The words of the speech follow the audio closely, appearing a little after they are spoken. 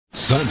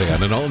Sunday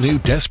on an all-new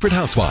Desperate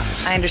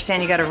Housewives. I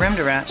understand you got a room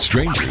to rent.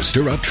 Strangers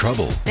stir up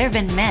trouble. There have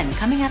been men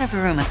coming out of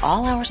a room at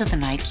all hours of the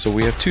night. So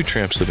we have 2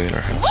 tramps living in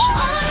our house.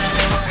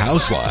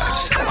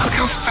 Housewives. Look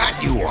how fat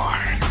you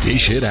are.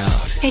 Dish it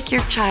out. Take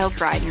your child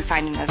bride and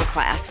find another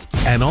class.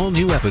 An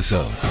all-new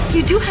episode.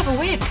 You do have a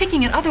way of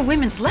picking at other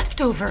women's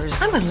leftovers.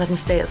 I'm going to let him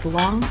stay as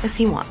long as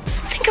he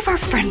wants. Think of our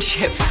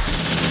friendship.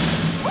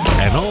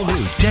 An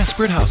all-new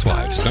Desperate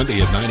Housewives,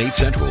 Sunday at 9, 8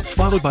 Central,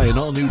 followed by an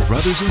all-new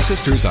Brothers and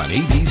Sisters on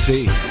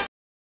ABC.